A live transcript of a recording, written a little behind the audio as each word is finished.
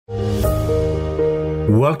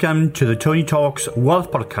Welcome to the Tony Talks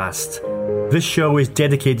Wealth Podcast. This show is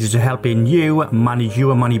dedicated to helping you manage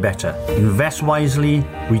your money better, invest wisely,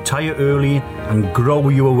 retire early, and grow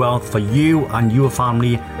your wealth for you and your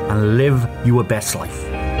family and live your best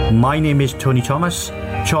life. My name is Tony Thomas,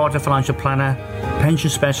 Chartered Financial Planner, Pension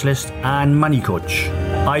Specialist, and Money Coach.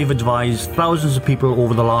 I've advised thousands of people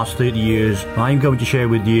over the last 30 years. I'm going to share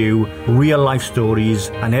with you real life stories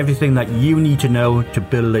and everything that you need to know to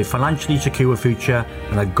build a financially secure future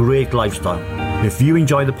and a great lifestyle. If you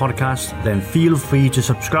enjoy the podcast, then feel free to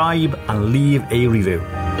subscribe and leave a review.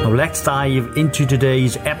 Now let's dive into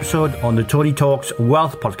today's episode on the Tony Talks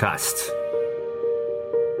Wealth Podcast.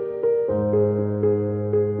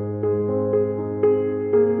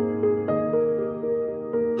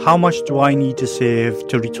 How much do I need to save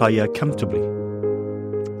to retire comfortably?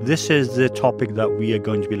 This is the topic that we are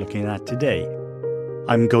going to be looking at today.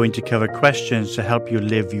 I'm going to cover questions to help you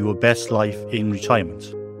live your best life in retirement.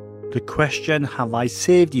 The question, have I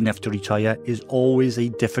saved enough to retire, is always a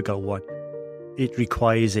difficult one. It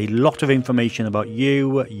requires a lot of information about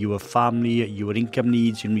you, your family, your income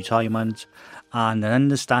needs in retirement, and an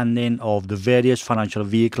understanding of the various financial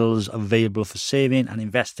vehicles available for saving and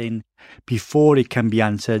investing before it can be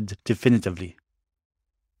answered definitively.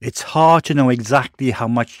 It's hard to know exactly how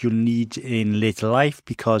much you'll need in later life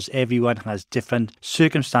because everyone has different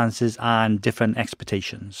circumstances and different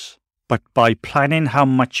expectations. But by planning how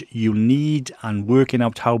much you'll need and working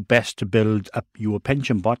out how best to build up your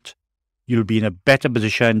pension pot, you'll be in a better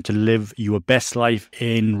position to live your best life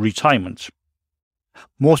in retirement.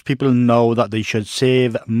 Most people know that they should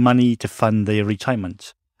save money to fund their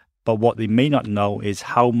retirement, but what they may not know is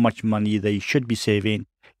how much money they should be saving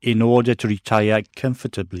in order to retire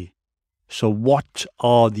comfortably. So what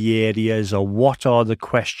are the areas or what are the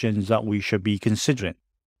questions that we should be considering?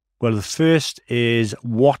 Well, the first is,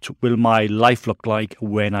 what will my life look like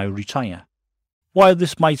when I retire? While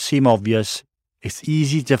this might seem obvious, it's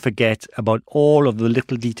easy to forget about all of the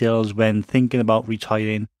little details when thinking about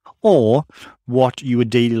retiring or what your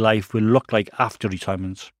daily life will look like after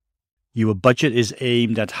retirement. Your budget is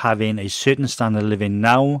aimed at having a certain standard of living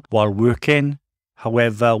now while working.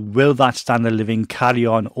 However, will that standard of living carry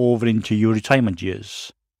on over into your retirement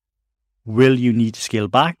years? Will you need to scale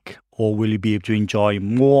back, or will you be able to enjoy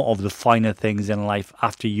more of the finer things in life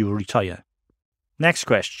after you retire? Next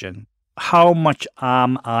question. How much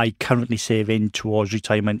am I currently saving towards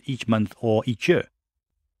retirement each month or each year?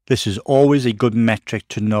 This is always a good metric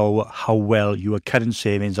to know how well your current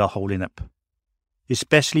savings are holding up,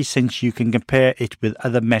 especially since you can compare it with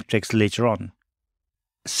other metrics later on.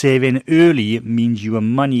 Saving early means your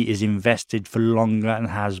money is invested for longer and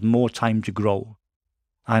has more time to grow.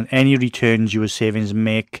 And any returns your savings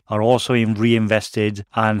make are also reinvested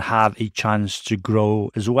and have a chance to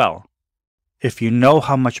grow as well. If you know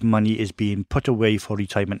how much money is being put away for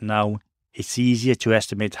retirement now, it's easier to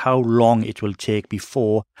estimate how long it will take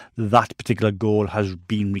before that particular goal has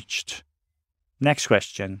been reached. Next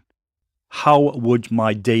question. How would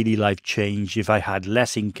my daily life change if I had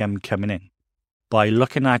less income coming in? By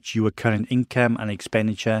looking at your current income and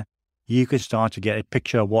expenditure, you can start to get a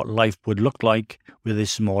picture of what life would look like with a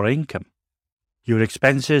smaller income. Your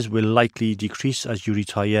expenses will likely decrease as you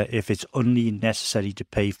retire if it's only necessary to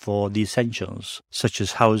pay for the essentials, such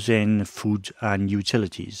as housing, food, and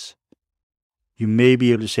utilities. You may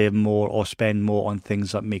be able to save more or spend more on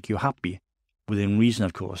things that make you happy, within reason,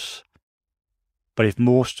 of course. But if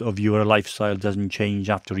most of your lifestyle doesn't change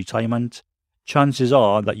after retirement, chances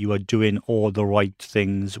are that you are doing all the right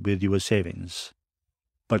things with your savings.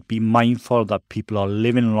 But be mindful that people are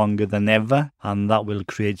living longer than ever, and that will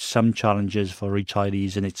create some challenges for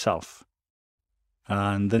retirees in itself.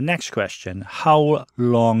 And the next question, how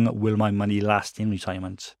long will my money last in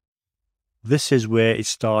retirement? This is where it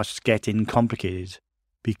starts getting complicated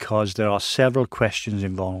because there are several questions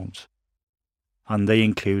involved. And they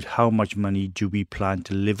include, how much money do we plan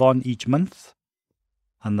to live on each month?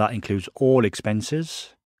 And that includes all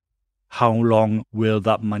expenses. How long will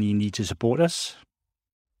that money need to support us?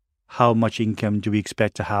 How much income do we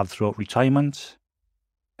expect to have throughout retirement?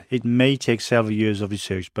 It may take several years of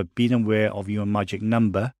research, but being aware of your magic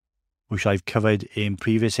number, which I've covered in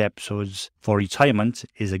previous episodes for retirement,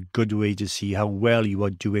 is a good way to see how well you are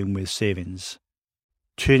doing with savings.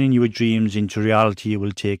 Turning your dreams into reality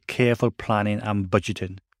will take careful planning and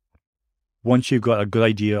budgeting. Once you've got a good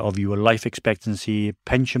idea of your life expectancy,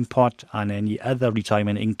 pension pot, and any other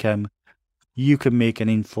retirement income, you can make an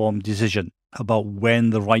informed decision about when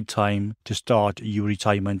the right time to start your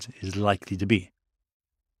retirement is likely to be.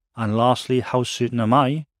 And lastly, how certain am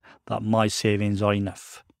I that my savings are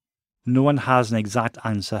enough? No one has an exact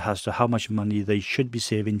answer as to how much money they should be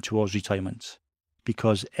saving towards retirement,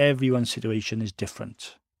 because everyone's situation is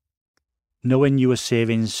different. Knowing your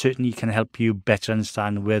savings certainly can help you better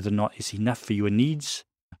understand whether or not it's enough for your needs.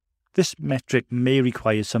 This metric may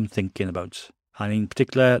require some thinking about, and in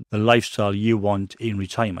particular, the lifestyle you want in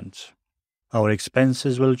retirement. Our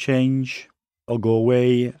expenses will change or go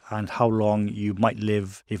away, and how long you might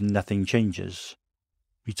live if nothing changes.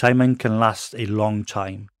 Retirement can last a long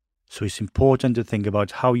time, so it's important to think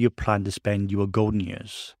about how you plan to spend your golden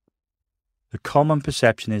years. The common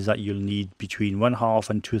perception is that you'll need between 1/2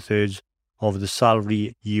 and 2/3 of the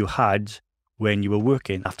salary you had when you were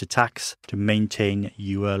working after tax to maintain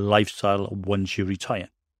your lifestyle once you retire.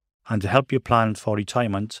 And to help you plan for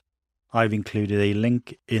retirement, I've included a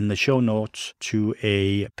link in the show notes to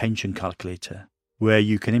a pension calculator where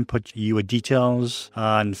you can input your details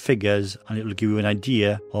and figures, and it will give you an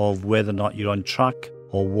idea of whether or not you're on track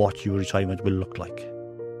or what your retirement will look like.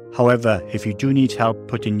 However, if you do need help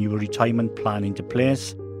putting your retirement plan into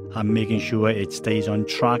place and making sure it stays on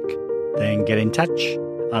track, then get in touch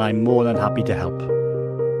and I'm more than happy to help.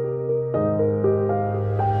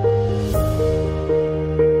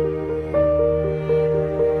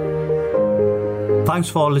 Thanks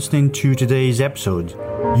for listening to today's episode.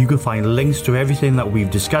 You can find links to everything that we've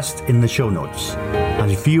discussed in the show notes. And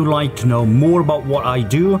if you'd like to know more about what I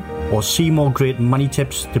do or see more great money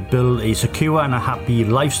tips to build a secure and a happy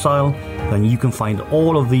lifestyle, then you can find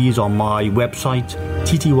all of these on my website,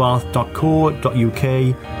 ttwealth.co.uk,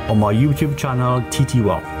 or my YouTube channel, TT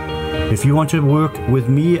Wealth. If you want to work with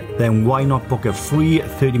me, then why not book a free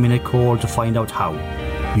 30-minute call to find out how.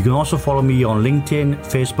 You can also follow me on LinkedIn,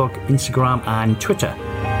 Facebook, Instagram, and Twitter.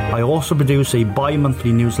 I also produce a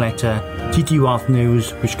bi-monthly newsletter, TT Wealth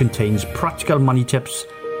News, which contains practical money tips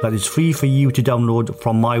that is free for you to download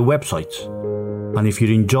from my website. And if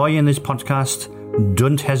you're enjoying this podcast,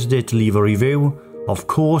 don't hesitate to leave a review. Of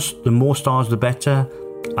course, the more stars the better,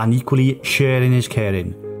 and equally, sharing is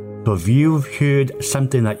caring. So if you've heard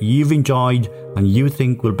something that you've enjoyed and you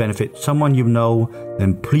think will benefit someone you know,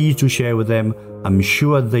 then please do share with them. I'm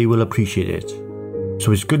sure they will appreciate it.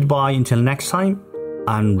 So it's goodbye until next time,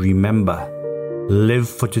 and remember, live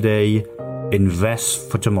for today, invest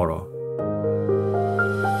for tomorrow.